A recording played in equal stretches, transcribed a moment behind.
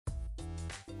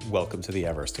Welcome to the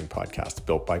Everesting podcast,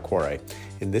 built by Quarry.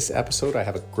 In this episode, I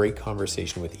have a great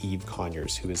conversation with Eve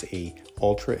Conyers, who is a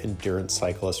ultra-endurance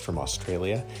cyclist from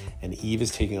Australia. And Eve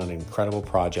is taking on an incredible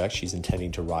project. She's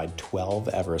intending to ride 12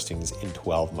 Everestings in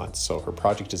 12 months. So her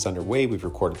project is underway. We've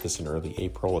recorded this in early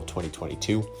April of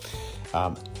 2022.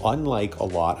 Unlike a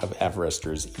lot of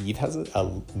Everesters, Eve has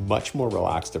a much more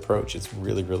relaxed approach. It's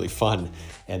really, really fun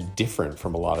and different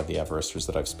from a lot of the Everesters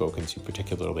that I've spoken to,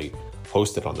 particularly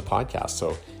hosted on the podcast.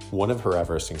 So one of her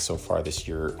Everesting so far this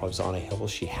year was on a hill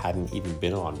she hadn't even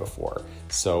been on before.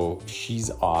 So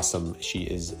she's awesome. She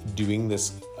is doing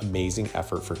this amazing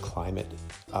effort for climate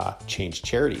change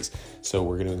charities. So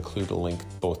we're going to include a link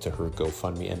both to her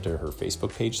GoFundMe and to her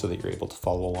Facebook page so that you're able to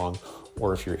follow along,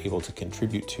 or if you're able to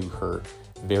contribute to her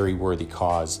very worthy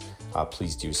cause,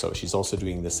 please do so. She's also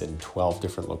doing this in 12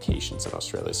 different locations in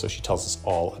Australia. So she tells us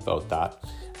all about that.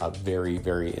 Very,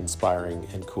 very inspiring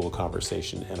and cool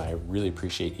conversation. And I really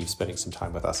appreciate Eve spending some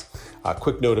time with us.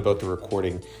 Quick note about the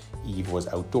recording. Eve was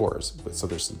outdoors. So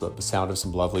there's the sound of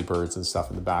some lovely birds and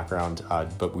stuff in the background,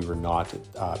 but we were not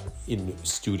in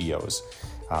studios.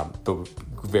 But we're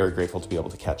very grateful to be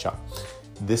able to catch up.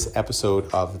 This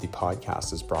episode of the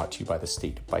podcast is brought to you by the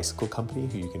State Bicycle Company,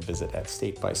 who you can visit at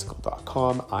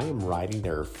statebicycle.com. I am riding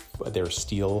their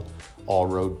steel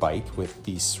all-road bike with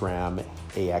the SRAM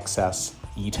AXS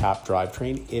E-TAP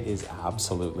drivetrain. It is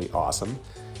absolutely awesome.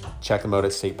 Check them out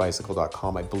at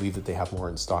statebicycle.com. I believe that they have more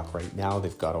in stock right now.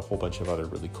 They've got a whole bunch of other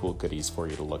really cool goodies for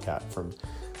you to look at, from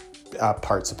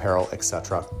parts, apparel,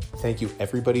 etc. Thank you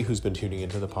everybody who's been tuning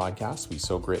into the podcast. We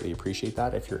so greatly appreciate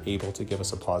that. If you're able to give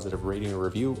us a positive rating or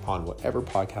review on whatever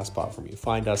podcast platform you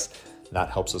find us, that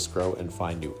helps us grow and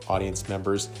find new audience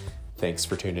members. Thanks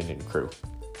for tuning in, crew.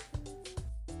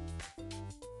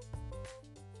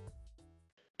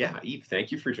 Yeah, Eve,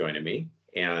 thank you for joining me.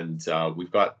 And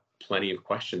we've got plenty of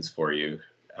questions for you.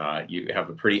 You have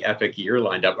a pretty epic year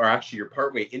lined up, or actually you're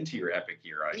partway into your epic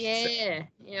year, I should say.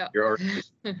 Yeah. You're already,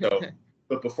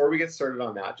 but before we get started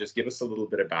on that, just give us a little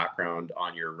bit of background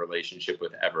on your relationship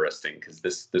with Everesting, because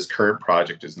this current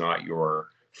project is not your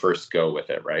first go with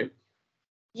it, right?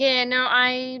 Yeah, no,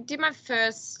 I did my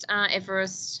first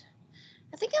Everest,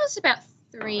 I think it was about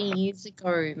 3 years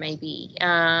ago, maybe.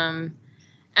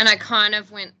 And I kind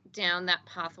of went down that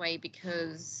pathway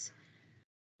because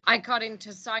I got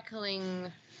into cycling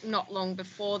not long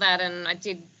before that, and I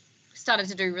started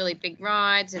to do really big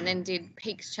rides, and then did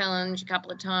Peaks Challenge a couple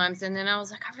of times, and then I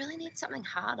was like, I really need something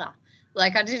harder.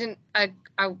 Like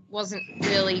I wasn't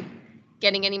really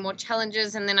getting any more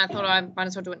challenges, and then I thought I might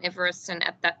as well do an Everest, and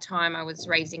at that time I was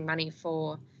raising money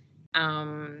for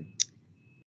the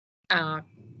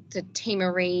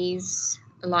Timorese,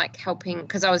 like helping,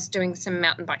 because I was doing some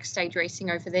mountain bike stage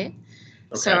racing over there.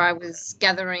 Okay. So I was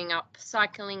gathering up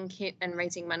cycling kit and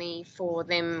raising money for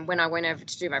them when I went over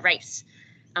to do my race.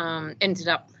 Ended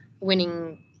up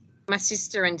winning. My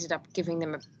sister ended up giving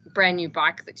them a brand new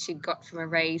bike that she'd got from a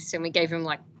race, and we gave them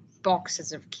like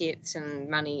boxes of kits and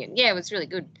money, and yeah, it was really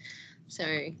good. So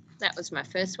that was my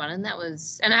first one, and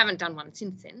I haven't done one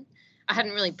since then. I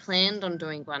hadn't really planned on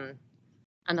doing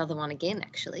another one again,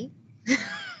 actually.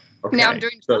 Okay. Now I'm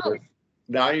doing 12. So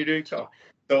now you're doing 12.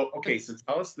 So, okay, so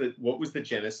tell us what was the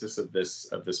genesis of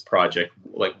this project?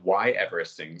 Like, why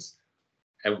Everestings,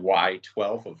 and why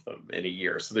 12 of them in a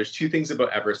year? So there's two things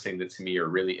about Everesting that to me are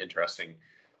really interesting.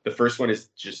 The first one is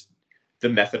just the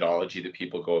methodology that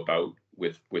people go about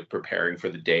with preparing for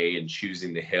the day and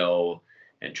choosing the hill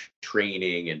and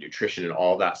training and nutrition and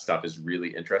all that stuff is really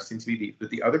interesting to me. But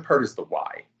the other part is the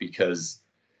why, because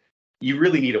you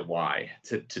really need a why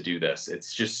to do this.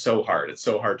 It's just so hard. It's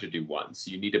so hard to do one.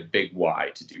 So you need a big why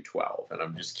to do 12. And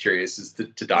I'm just curious as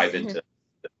to dive into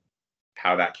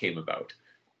how that came about.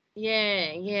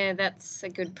 Yeah, that's a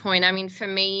good point. I mean, for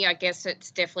me, I guess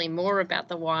it's definitely more about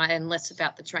the why and less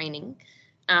about the training.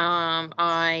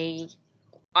 I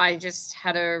just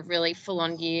had a really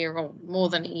full-on year, or more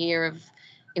than a year, of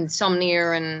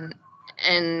insomnia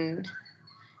and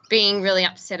being really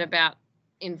upset about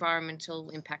environmental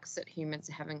impacts that humans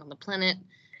are having on the planet.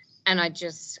 And I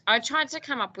tried to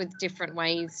come up with different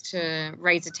ways to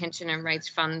raise attention and raise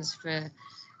funds for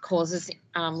causes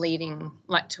leading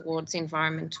towards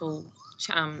environmental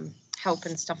help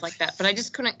and stuff like that. But I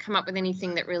just couldn't come up with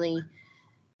anything that really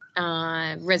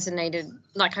resonated.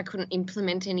 Like, I couldn't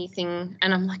implement anything.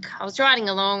 And I was riding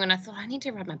along and I thought, I need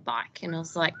to ride my bike. And I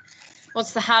was like,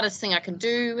 what's the hardest thing I can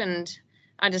do? And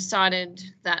I decided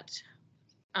that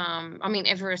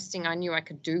Everesting, I knew I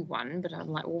could do one, but I'm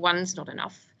like, well, one's not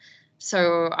enough.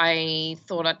 So I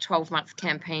thought a 12-month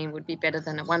campaign would be better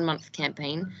than a 1-month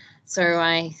campaign. So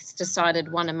I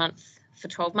decided one a month for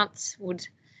 12 months would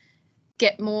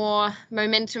get more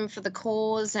momentum for the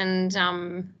cause and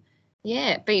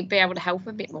be able to help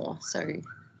a bit more. So,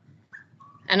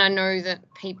 and I know that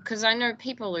because I know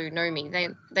people who know me,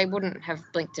 they wouldn't have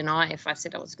blinked an eye if I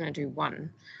said I was going to do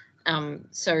one.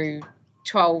 So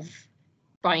 12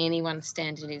 by anyone's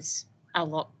standard is a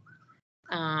lot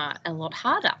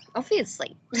harder,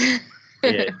 obviously.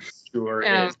 Yeah, sure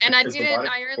is. And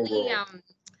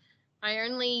I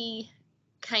only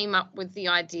came up with the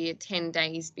idea 10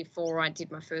 days before I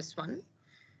did my first one.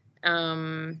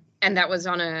 And that was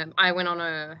I went on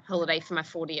a holiday for my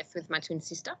 40th with my twin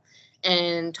sister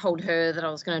and told her that I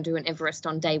was going to do an Everest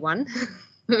on day one.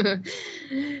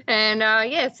 And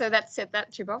so that set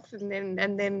that trip off. And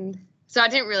then, so I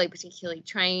didn't really particularly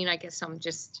train. I guess I'm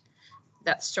just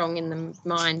that strong in the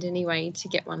mind anyway to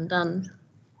get one done.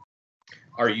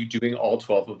 Are you doing all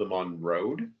 12 of them on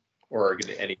road, or are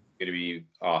any going to be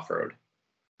off-road?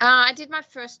 I did my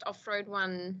first off-road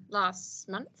one last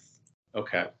month.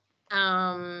 Okay.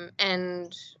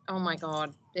 And oh my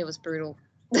God, it was brutal.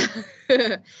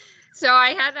 So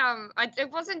I had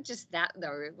it wasn't just that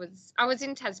though. I was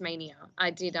in Tasmania. I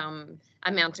did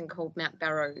a mountain called Mount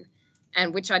Barrow,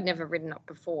 and which I'd never ridden up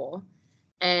before.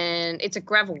 And it's a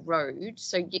gravel road,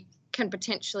 so you can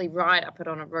potentially ride up it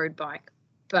on a road bike,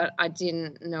 but I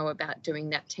didn't know about doing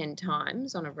that 10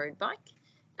 times on a road bike.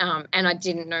 And I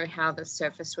didn't know how the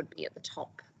surface would be at the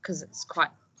top because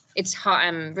it's high,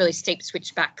 really steep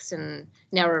switchbacks and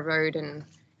narrow road, and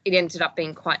it ended up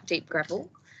being quite deep gravel.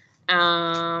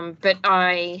 But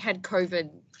I had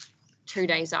COVID 2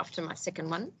 days after my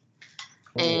second one.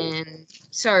 And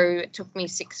so it took me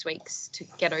 6 weeks to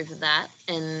get over that.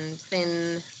 And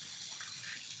then,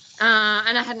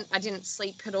 and I didn't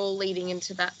sleep at all leading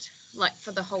into that, like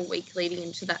for the whole week leading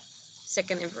into that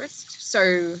second Everest.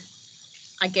 So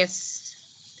I guess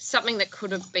something that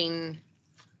could have been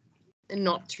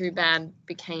not too bad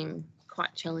became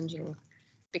quite challenging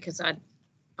because I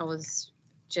was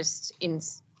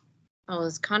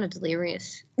kind of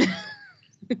delirious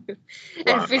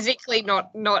and physically not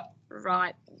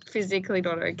right, physically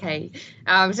not okay.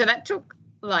 So that took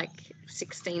like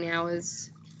 16 hours,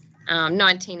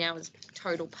 19 hours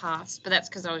total past, but that's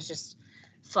because I was just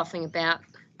fluffing about,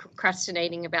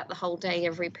 procrastinating about the whole day,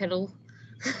 every pedal.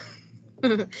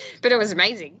 But it was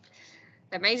amazing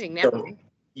now. So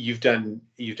you've done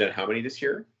how many this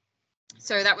year?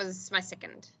 So that was my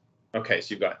second. Okay, so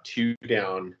you've got 2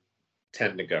 down,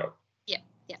 10 to go. Yeah.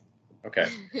 Okay.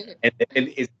 and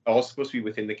is it all supposed to be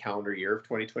within the calendar year of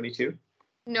 2022?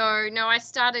 No, I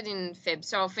started in Feb,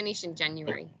 so I'll finish in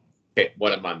January. Okay,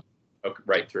 a month. Okay,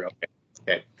 right through.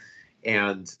 Okay.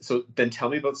 And so then tell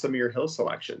me about some of your hill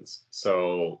selections.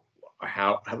 So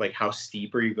how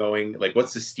steep are you going? Like,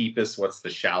 what's the steepest? What's the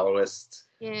shallowest?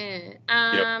 Yeah.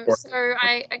 So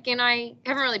I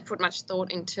haven't really put much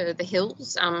thought into the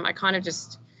hills. I kind of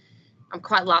I'm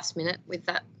quite last minute with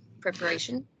that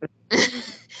preparation.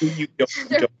 You don't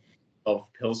have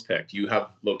hills picked. You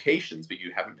have locations, but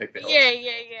you haven't picked the hills.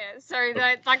 Yeah. So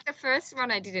the first one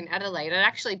I did in Adelaide, I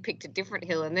actually picked a different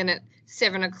hill, and then at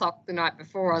 7:00 the night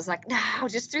before, I was like, no, I'll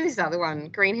just do this other one.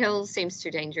 Green Hill seems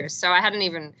too dangerous. So I hadn't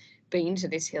even been to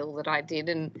this hill that I did,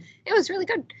 and it was really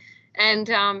good. And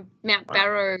Mount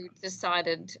Barrow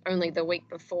decided only the week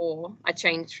before I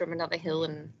changed from another hill,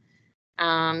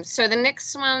 and so the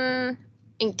next one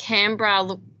in Canberra,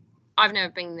 look, I've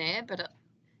never been there, but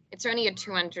it's only a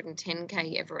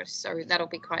 210k Everest, so that'll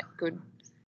be quite good.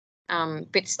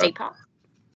 Bit steeper.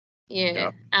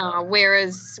 Yeah.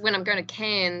 Whereas when I'm going to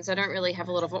Cairns, I don't really have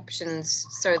a lot of options.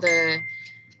 So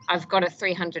I've got a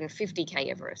 350k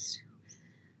Everest,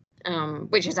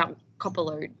 which is up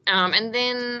Copperload. And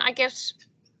then I guess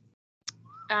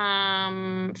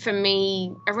for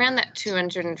me, around that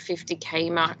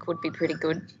 250k mark would be pretty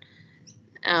good.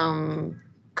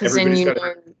 Because then you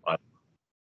know.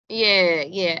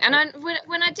 Yeah. And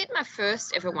when I did my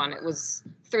first ever one, it was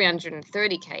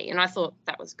 330k, and I thought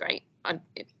that was great.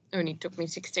 It only took me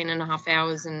 16 and a half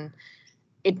hours, and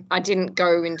I didn't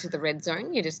go into the red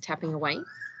zone. You're just tapping away.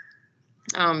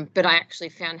 But I actually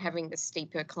found having the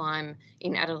steeper climb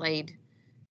in Adelaide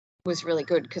was really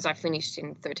good because I finished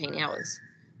in 13 hours.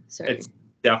 So it's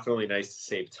definitely nice to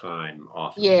save time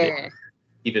off. Yeah.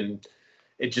 Even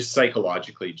it just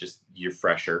psychologically, just you're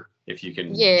fresher if you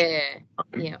can. Yeah.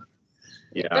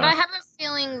 But I have a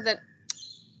feeling that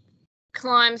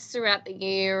climbs throughout the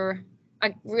year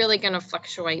are really going to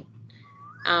fluctuate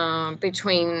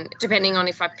depending on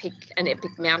if I pick an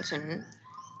epic mountain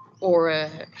or a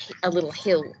little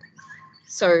hill.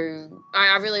 So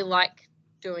I really like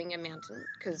doing a mountain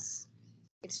because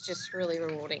it's just really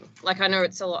rewarding. Like, I know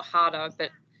it's a lot harder,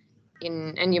 but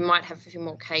and you might have a few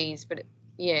more Ks, but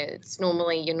you're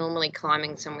normally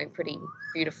climbing somewhere pretty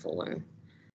beautiful, and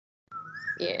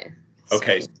yeah.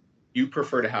 Okay, so you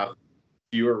prefer to have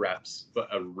fewer reps, but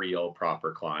a real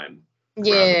proper climb.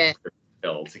 Yeah.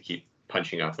 Hill to keep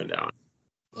punching up and down.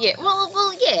 Yeah.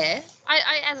 Well, yeah.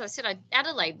 I as I said,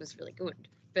 Adelaide was really good,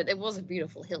 but it was a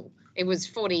beautiful hill. It was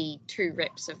 42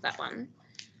 reps of that one.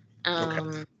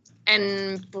 Okay.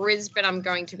 And Brisbane, I'm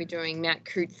going to be doing Mount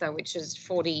Cootha, which is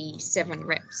 47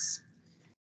 reps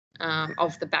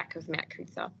of the back of Mount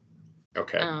Cootha.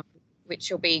 Okay.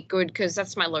 Which will be good because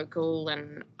that's my local,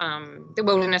 and the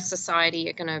Wilderness Society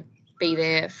are going to be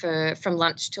there from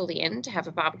lunch till the end to have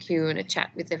a barbecue and a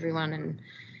chat with everyone, and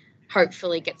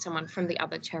hopefully get someone from the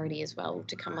other charity as well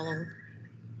to come along.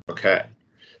 Okay.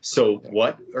 So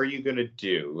what are you going to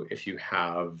do if you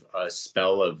have a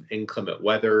spell of inclement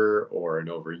weather or an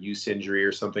overuse injury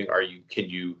or something? Can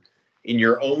you, in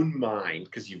your own mind,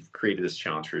 because you've created this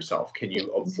challenge for yourself, can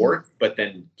you abort but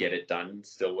then get it done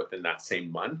still within that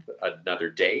same month, another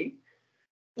day?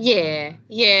 Yeah.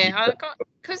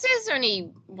 Because there's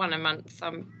only one a month.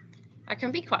 I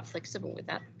can be quite flexible with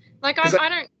that. Like I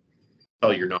don't.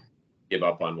 Oh, you're not give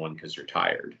up on one because you're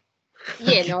tired.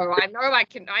 Yeah, no, I know I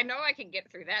can get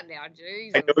through that now.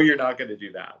 Jesus. I know you're not going to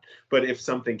do that, but if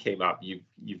something came up,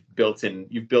 you've built in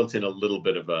a little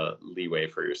bit of a leeway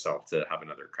for yourself to have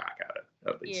another crack at it,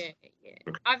 at least. Yeah.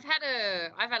 Okay. I've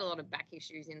had a lot of back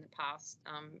issues in the past.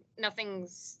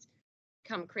 Nothing's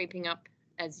come creeping up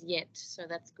as yet, so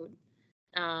that's good.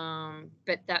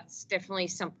 But that's definitely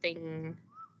something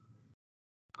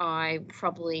I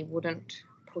probably wouldn't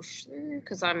push through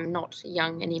because I'm not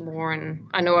young anymore, and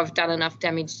I know I've done enough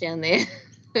damage down there.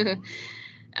 But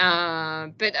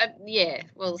yeah,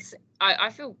 well, I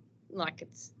feel like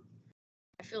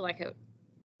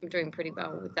I'm doing pretty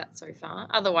well with that so far.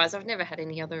 Otherwise, I've never had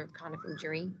any other kind of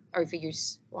injury,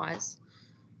 overuse wise.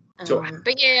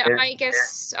 But yeah, I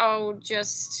guess I'll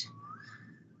just.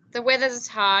 The weather's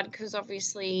hard because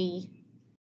obviously,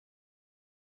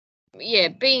 yeah,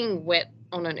 being wet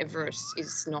on an Everest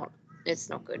it's not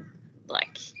good.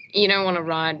 Like, you don't want to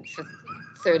ride for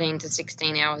 13 to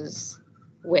 16 hours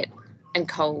wet and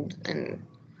cold, and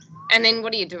then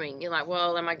what are you doing? You're like,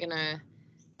 well, am I gonna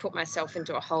put myself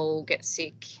into a hole, get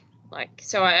sick? Like,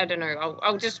 so I don't know.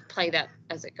 I'll just play that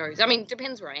as it goes. I mean, it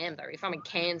depends where I am though. If I'm in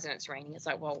Cairns and it's raining, it's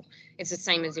like, well, it's the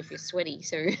same as if you're sweaty.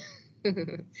 So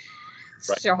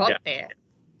it's so hot there.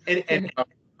 And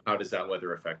how does that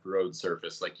weather affect road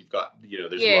surface? Like, you've got,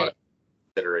 there's a lot of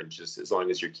that are just as long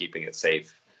as you're keeping it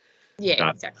safe. Yeah,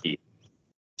 exactly. Key.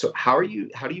 So how do you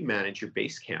manage your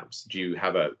base camps? Do you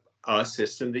have a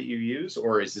system that you use,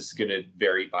 or is this going to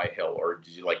vary by hill? Or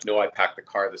do you no, I pack the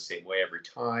car the same way every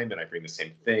time and I bring the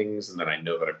same things and then I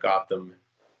know that I've got them?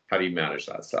 How do you manage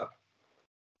that stuff?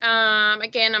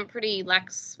 Again, I'm pretty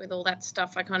lax with all that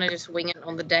stuff. I kind of just wing it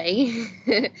on the day.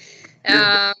 You're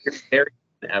very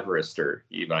Everester,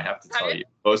 Eve. I have to tell you,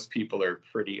 most people are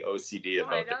pretty OCD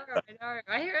about that. I know.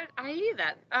 I hear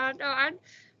that. No, I'm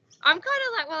kind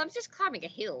of like, well, I'm just climbing a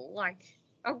hill. Like,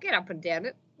 I'll get up and down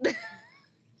it. I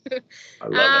love it.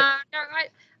 No,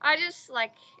 I just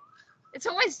like, it's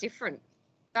always different.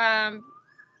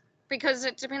 Because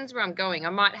it depends where I'm going.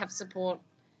 I might have support.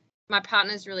 My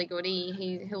partner's really good.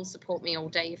 He'll support me all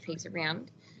day if he's around.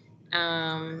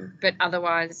 But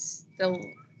otherwise,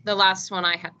 the last one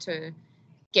I had to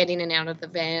get in and out of the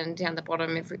van down the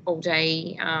bottom all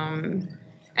day. And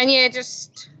yeah,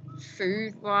 just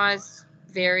food wise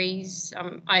varies.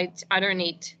 I don't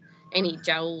eat any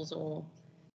gels or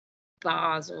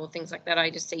bars or things like that. I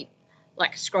just eat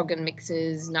like Scroggin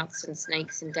mixes, nuts and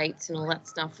snakes and dates and all that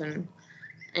stuff, and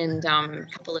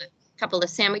couple of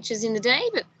sandwiches in the day.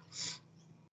 But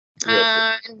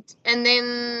and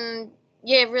then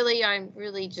yeah, really, I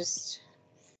really just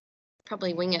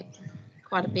probably wing it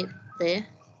quite a bit there.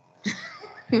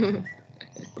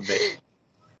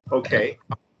 Okay.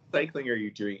 How much cycling are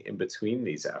you doing in between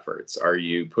these efforts? Are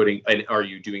you doing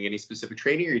any specific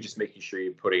training, or are you just making sure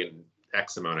you're putting in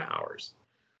X amount of hours?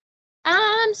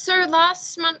 So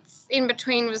last month in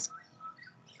between was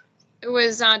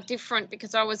different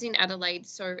because I was in Adelaide.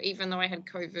 So even though I had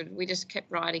COVID, we just kept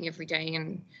riding every day,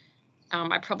 and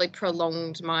I probably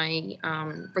prolonged my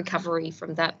recovery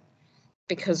from that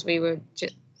because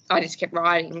I just kept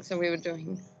riding. So we were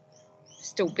doing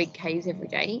still big Ks every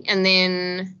day. And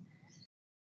then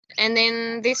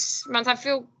this month I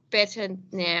feel better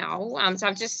now. So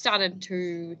I've just started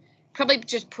to probably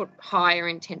just put higher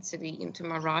intensity into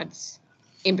my rides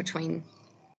in between.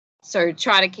 So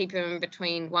try to keep them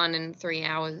between 1 and 3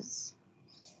 hours.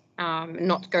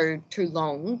 Not go too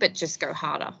long, but just go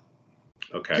harder.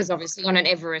 Okay. Because obviously on an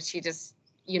Everest,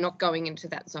 you're not going into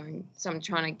that zone. So I'm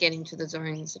trying to get into the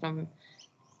zones that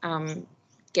I'm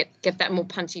get that more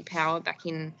punchy power back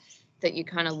in that you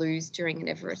kind of lose during an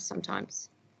Everest sometimes.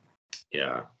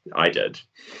 Yeah, I did.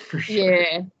 For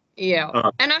sure. Yeah.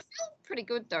 And I feel pretty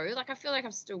good though. Like I feel like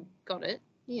I've still got it.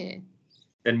 Yeah.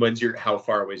 And how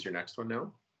far away is your next one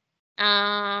now?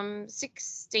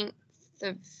 16th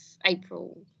of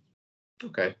April.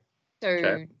 Okay.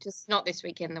 So just not this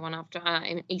weekend, the one after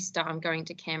in Easter, I'm going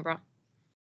to Canberra.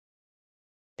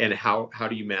 And how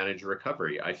do you manage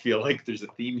recovery? I feel like there's a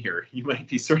theme here. You might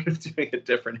be sort of doing it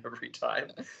different every time.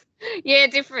 Yeah,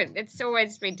 different. It's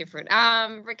always been different.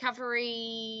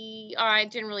 Recovery, I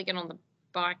generally get on the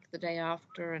bike the day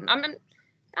after, and I'm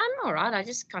all right. I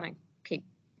just kind of keep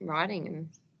riding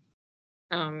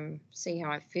and see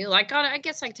how I feel. I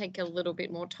guess I take a little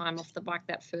bit more time off the bike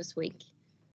that first week.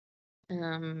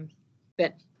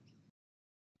 But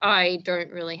I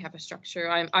don't really have a structure.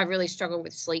 I really struggle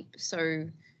with sleep, so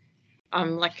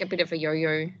I'm like a bit of a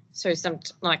yo-yo. So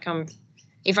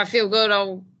if I feel good,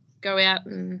 I'll go out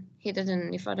and hit it,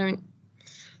 and if I don't,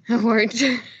 I won't.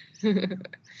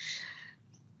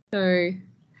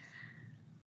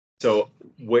 So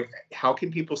how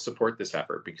can people support this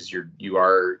effort? Because you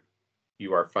are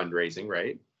fundraising,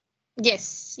 right?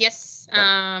 Yes.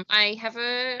 I have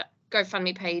a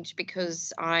GoFundMe page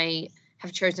because I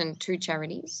have chosen 2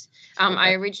 charities. Okay.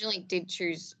 I originally did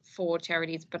choose 4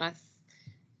 charities, but I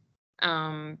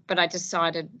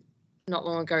decided not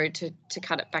long ago to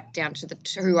cut it back down to the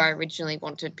 2 I originally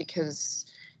wanted, because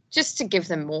just to give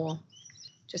them more.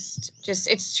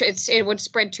 It would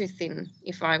spread too thin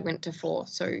if I went to 4.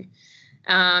 So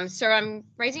I'm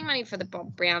raising money for the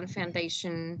Bob Brown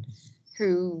Foundation,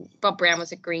 Bob Brown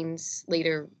was a Greens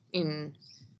leader in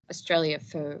Australia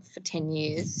for 10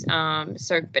 years.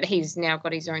 But he's now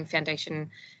got his own foundation,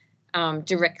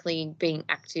 directly being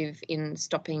active in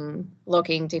stopping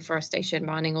logging, deforestation,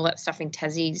 mining, all that stuff in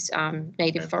Tassie's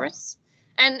native forests,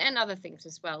 and other things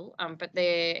as well. But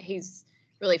he's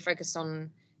really focused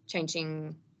on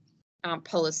changing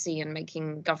policy and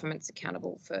making governments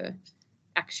accountable for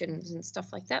actions and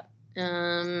stuff like that.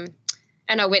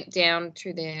 And I went down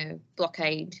to their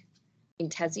blockade in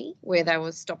Tassie, where they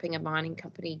were stopping a mining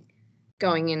company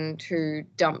going in to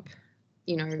dump,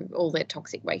 all their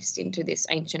toxic waste into this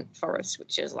ancient forest,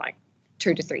 which is like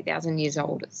 2,000 to 3,000 years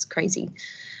old. It's crazy.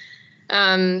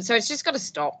 So it's just got to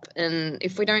stop. And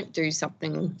if we don't do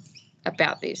something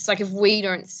about this, like if we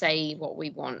don't say what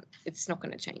we want, it's not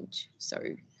going to change. So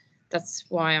that's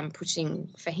why I'm pushing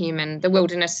for him and the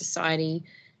Wilderness Society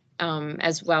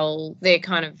as well. They're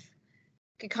kind of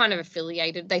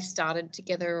affiliated. They started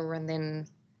together, and then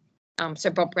so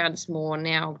Bob Brown's more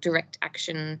now direct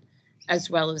action as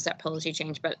well as that policy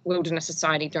change, but Wilderness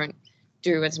Society don't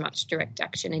do as much direct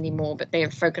action anymore, but they're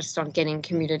focused on getting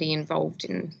community involved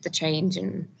in the change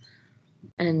and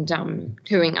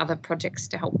doing other projects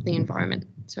to help the environment.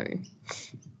 So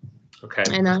okay.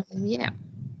 And yeah.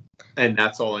 And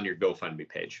that's all on your GoFundMe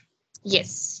page.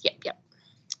 Yes. Yep.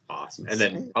 Awesome. And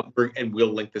then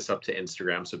we'll link this up to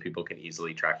Instagram so people can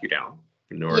easily track you down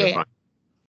in order to find.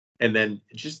 And then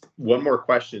just one more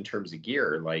question in terms of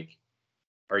gear, like,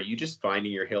 are you just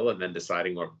finding your hill and then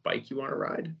deciding what bike you want to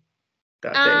ride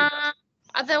that day?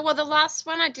 The last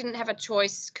one I didn't have a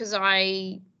choice because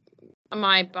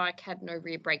my bike had no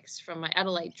rear brakes from my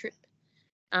Adelaide trip.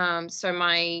 So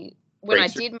when I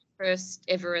did my first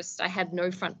Everest, I had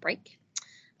no front brake.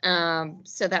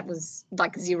 So that was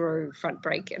like 0 front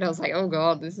brake, and I was like, oh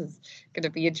god, this is going to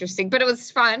be interesting, but it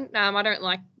was fun. I don't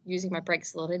like using my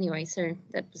brakes a lot anyway, so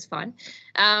that was fine.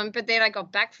 But then I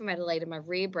got back from Adelaide and my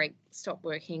rear brake stopped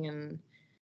working, and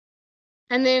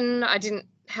then I didn't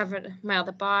have my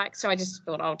other bike, so I just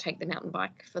thought I'll take the mountain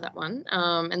bike for that one.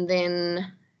 And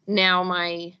then now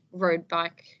my road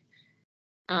bike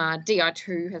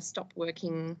Di2 has stopped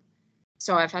working,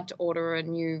 so I've had to order a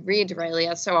new rear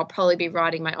derailleur, so I'll probably be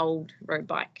riding my old road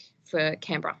bike for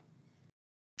Canberra,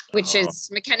 which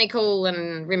is mechanical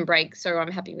and rim brake, so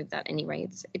I'm happy with that anyway.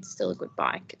 It's still a good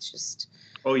bike. It's just...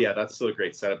 Oh, yeah, that's still a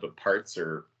great setup, but parts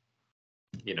are,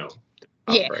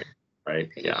 right?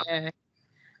 Yeah.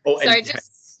 Oh, so I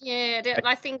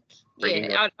think,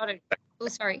 I don't... Oh,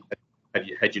 sorry.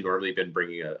 Had you normally been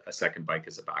bringing a second bike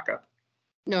as a backup?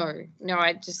 No,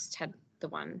 I just had the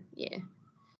one, yeah.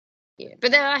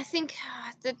 But then I think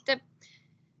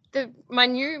my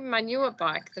newer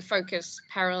bike, the Focus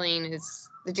Paraline, is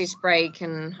the disc brake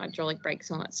and hydraulic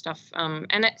brakes and all that stuff.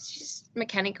 And it's just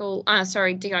mechanical.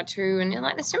 Di2, and you're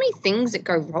like, there's so many things that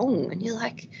go wrong, and you're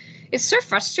like, it's so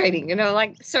frustrating,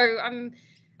 so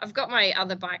I've got my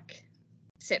other bike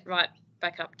set right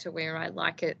back up to where I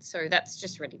like it. So that's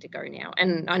just ready to go now.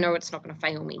 And I know it's not going to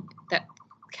fail me. That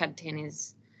CAD 10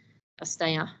 is a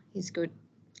stayer. He's good.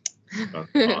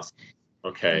 Awesome.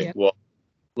 Okay. Yeah. Well,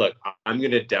 look, I'm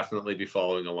going to definitely be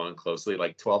following along closely.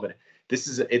 Like 12,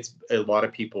 it's a lot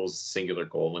of people's singular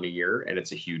goal in a year, and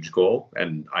it's a huge goal.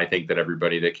 And I think that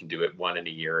everybody that can do it one in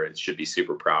a year, it should be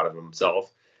super proud of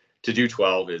himself. To do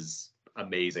 12 is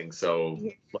amazing. So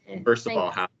first of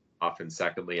all, hats off, and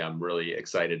secondly, I'm really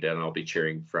excited, and I'll be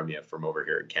cheering from you from over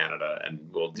here in Canada, and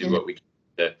we'll do what we can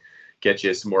to get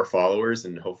you some more followers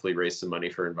and hopefully raise some money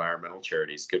for environmental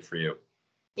charities. Good for you.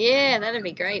 Yeah, that'd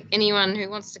be great. Anyone who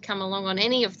wants to come along on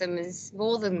any of them is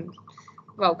more than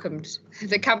welcomed.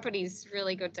 The company's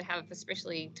really good to have,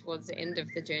 especially towards the end of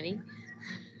the journey.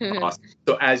 Awesome.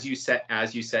 So as you set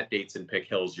dates and pick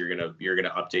hills, you're gonna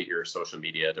update your social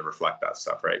media to reflect that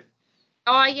stuff, right?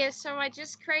 Oh yeah, so I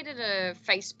just created a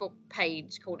Facebook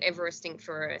page called Everesting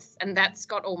for Earth, and that's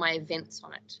got all my events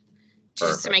on it,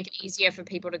 just to make it easier for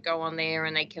people to go on there,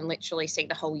 and they can literally see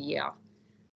the whole year.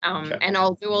 And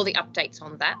I'll do all the updates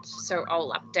on that. So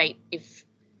I'll update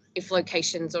if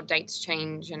locations or dates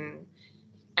change, and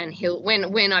hill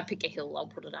when I pick a hill, I'll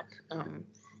put it up.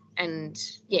 And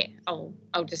yeah, I'll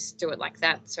just do it like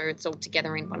that, so it's all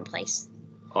together in one place.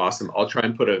 Awesome. I'll try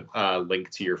and put a link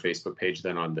to your Facebook page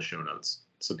then on the show notes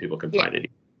so people can find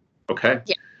it. Okay.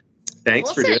 Yeah.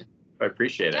 Thanks for doing it. I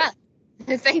appreciate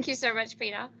it. Thank you so much,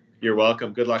 Peter. You're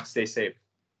welcome. Good luck. Stay safe.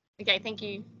 Okay. Thank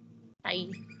you.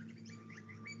 Bye.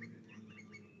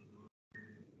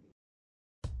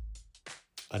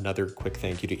 Another quick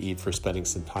thank you to Eve for spending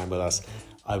some time with us.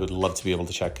 I would love to be able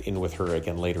to check in with her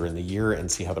again later in the year and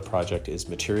see how the project is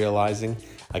materializing.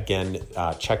 Again,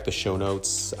 check the show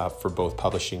notes for both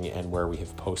publishing and where we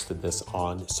have posted this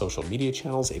on social media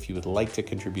channels. If you would like to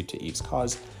contribute to Eve's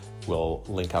cause, we'll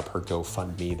link up her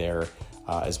GoFundMe there,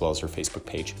 as well as her Facebook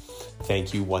page.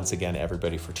 Thank you once again,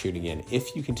 everybody, for tuning in.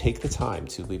 If you can take the time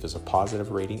to leave us a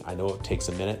positive rating, I know it takes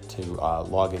a minute to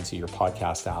log into your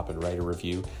podcast app and write a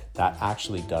review. That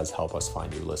actually does help us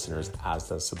find new listeners, as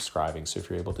does subscribing. So if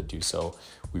you're able to do so,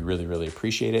 we really, really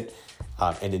appreciate it.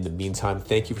 And in the meantime,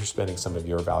 thank you for spending some of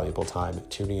your valuable time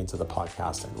tuning into the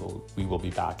podcast, and we will be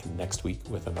back next week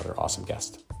with another awesome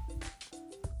guest.